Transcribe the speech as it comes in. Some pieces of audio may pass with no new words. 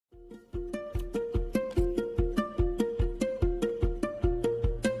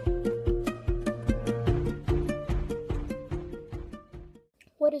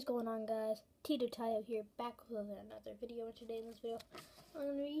is going on, guys? Tito Tayo here, back with another video. And today in this video, I'm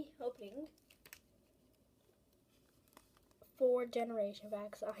going to be opening 4 generation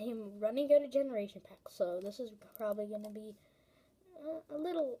packs. I am running out of generation packs, so this is probably going to be a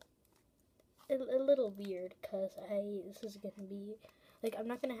little weird, because this is going to be, like, I'm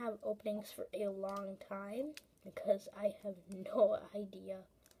not going to have openings for a long time, because I have no idea,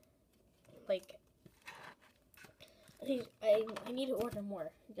 like, I need to order more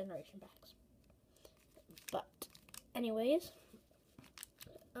generation packs. But anyways,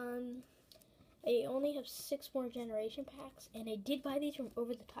 I only have 6 more generation packs, and I did buy these from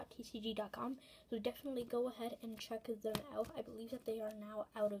overthetoptcg.com, so definitely go ahead and check them out. I believe that they are now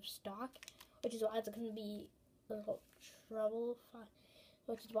out of stock, which is why it's going to be a little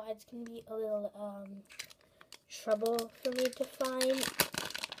trouble for me to find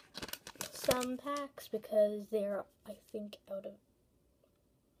some packs, because they're, I think, out of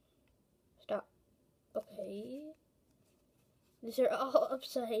stock. Okay, these are all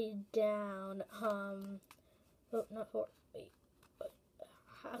upside down. Oh, not 4.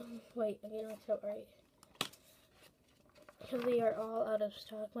 Wait, I'm getting myself right. Because they are all out of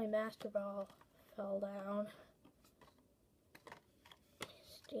stock. My master ball fell down.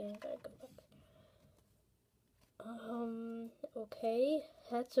 Gotta go back. Okay,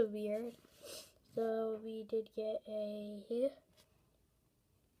 that's so weird. So we did get here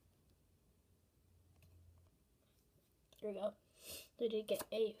we go. We did get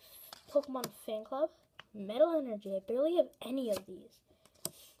a Pokemon Fan Club, Metal Energy. I barely have any of these.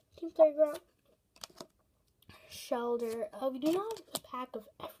 Team Playground, Shelter. We do not have a pack of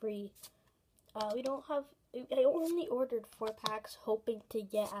every. We don't have. I only ordered 4 packs, hoping to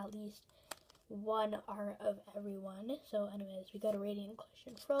get at least 1 art of everyone. So anyways, we got a Radiant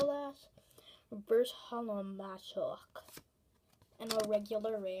Collection Frolas, Reverse Hollow Machoke, and a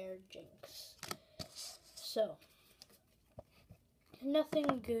regular rare Jinx. So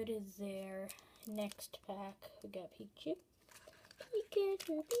nothing good is there. Next pack, we got Pikachu.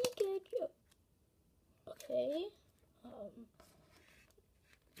 Okay.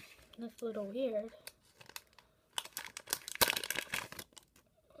 That's a little weird.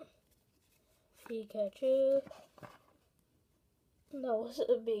 Pikachu. That was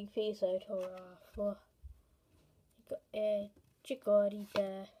a big face I tore off.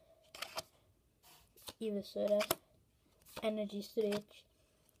 Chikorita. Iwasoda. Energy Switch.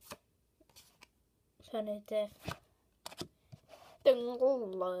 Sonata.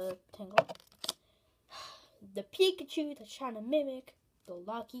 Tingle. The Pikachu that's trying to mimic the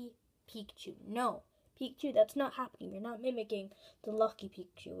Lucky Pikachu. No, Pikachu, that's not happening. You're not mimicking the Lucky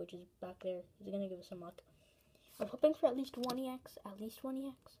Pikachu, which is back there. Is going to give us some luck. I'm hoping for at least 1 EX.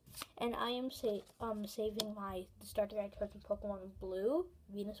 And I am saving my starter guide cards from Pokemon Blue,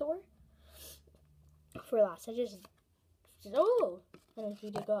 Venusaur, for last. And then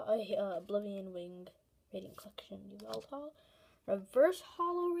we got a Oblivion Wing Radiant Collection Yveltal, Reverse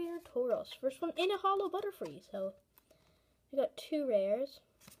Hollow Rare Tauros. First one in a Hollow Butterfree. So we got 2 rares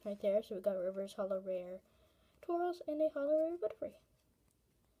right there. So we got a Reverse Hollow Rare Tauros and a Hollow Rare Butterfree.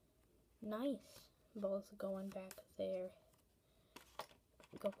 Nice. Both going back there.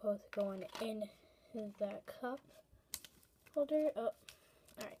 Both going in that cup holder. Oh,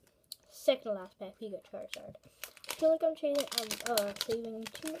 alright. Second to last pack, we got Charizard. I feel like I'm saving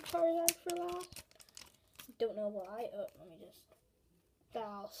too much Charizard for last. Don't know why. Oh, let me just.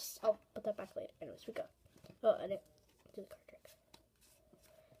 I'll put that back later. Anyways, we go. Oh, I didn't do the card trick.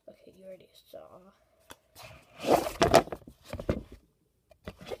 Okay, you already saw.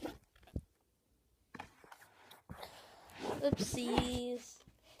 Oopsies.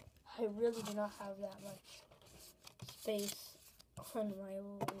 I really do not have that much space on my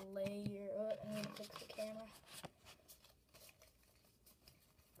layer. Oh, I need to fix the camera.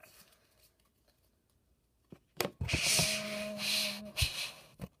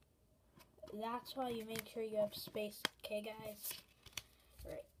 That's why you make sure you have space, okay, guys?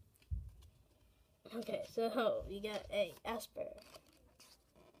 Right. Okay, so we got a Esper,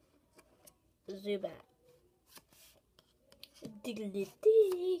 Zubat, Diglett,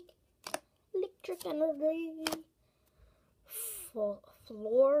 Electric Energy,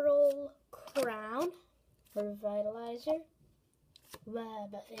 Floral Crown, Revitalizer,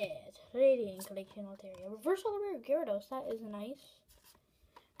 Wabafet, Radiant Collection Altaria, Reverse Hollow Rare Gyarados. That is nice.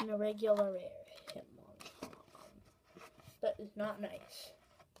 And a regular rare Hitmonchan. That is not nice.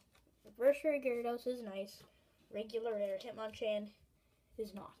 Reverse rare Gyarados is nice. Regular rare Hitmonchan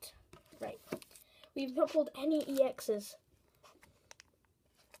is not. Right. We've not pulled any EXs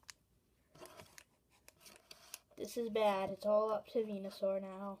This is bad. It's all up to Venusaur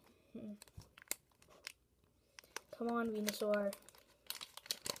now. Come on, Venusaur.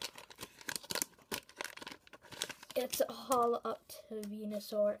 It's all up to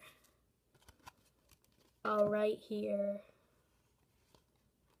Venusaur. Right here.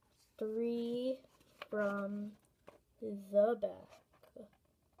 3 from the back.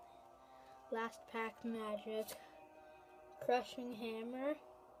 Last pack magic. Crushing Hammer.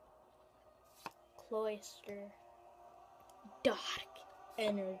 Cloyster. Dark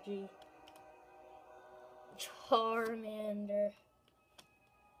Energy. Charmander.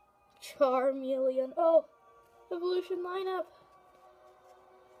 Charmeleon. Oh! Evolution lineup.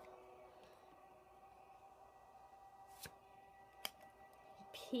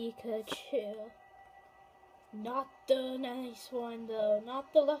 Pikachu. Not the nice one though.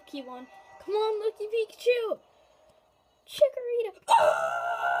 Not the lucky one. Come on, lucky Pikachu. Chikorita.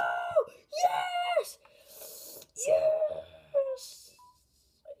 Oh! Yes! Yes!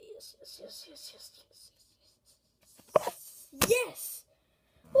 Yes, yes, yes, yes, yes, yes, yes. Yes!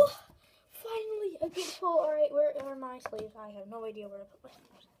 Oh, finally a good pull. Alright, where are my sleeves? I have no idea where to put my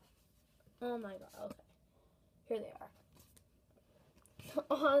sleeves. Oh my god, okay. Here they are.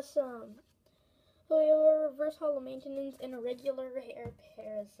 Awesome. So we have a reverse hollow maintenance and a regular rare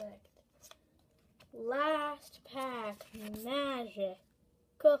parasect. Last pack magic.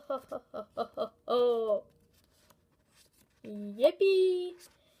 Oh, yippee!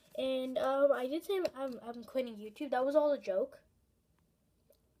 And I did say I'm quitting YouTube. That was all a joke.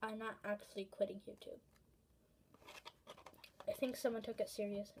 I'm not actually quitting YouTube. I think someone took it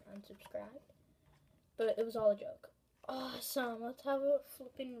serious and unsubscribed, but it was all a joke. Awesome. Let's have a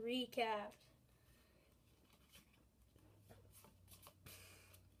flipping recap.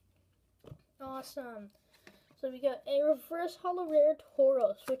 Awesome. So we got a reverse hollow rare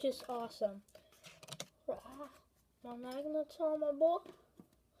Tauros, which is awesome. My Magneton,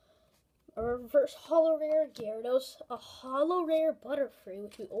 a reverse hollow rare Gyarados, a hollow rare Butterfree,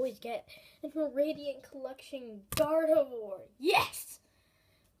 which we always get, and a Radiant Collection Gardevoir. Yes!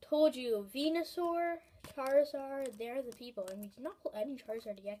 Told you, Venusaur, Charizard, they're the people. And we did not pull any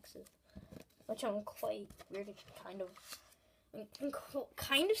Charizard EXs, which I'm quite really kind of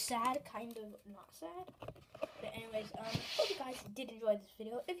sad, kind of not sad. But anyways, hope you guys did enjoy this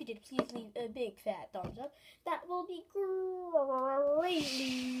video. If you did, please leave a big fat thumbs up. That will be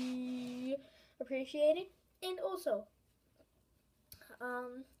greatly appreciated. And also,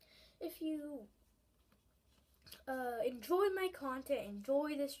 if you enjoy my content,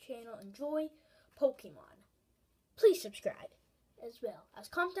 enjoy this channel, enjoy Pokemon, please subscribe as well as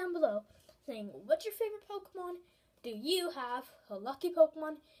comment down below saying what's your favorite Pokemon. Do you have a lucky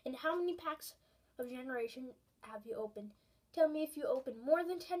Pokemon? And how many packs of Generation have you opened? Tell me if you opened more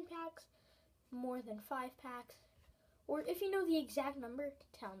than 10 packs, more than 5 packs, or if you know the exact number,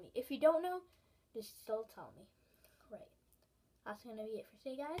 tell me. If you don't know, just still tell me. Right. That's going to be it for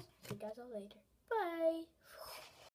today, guys. See you guys all later. Bye.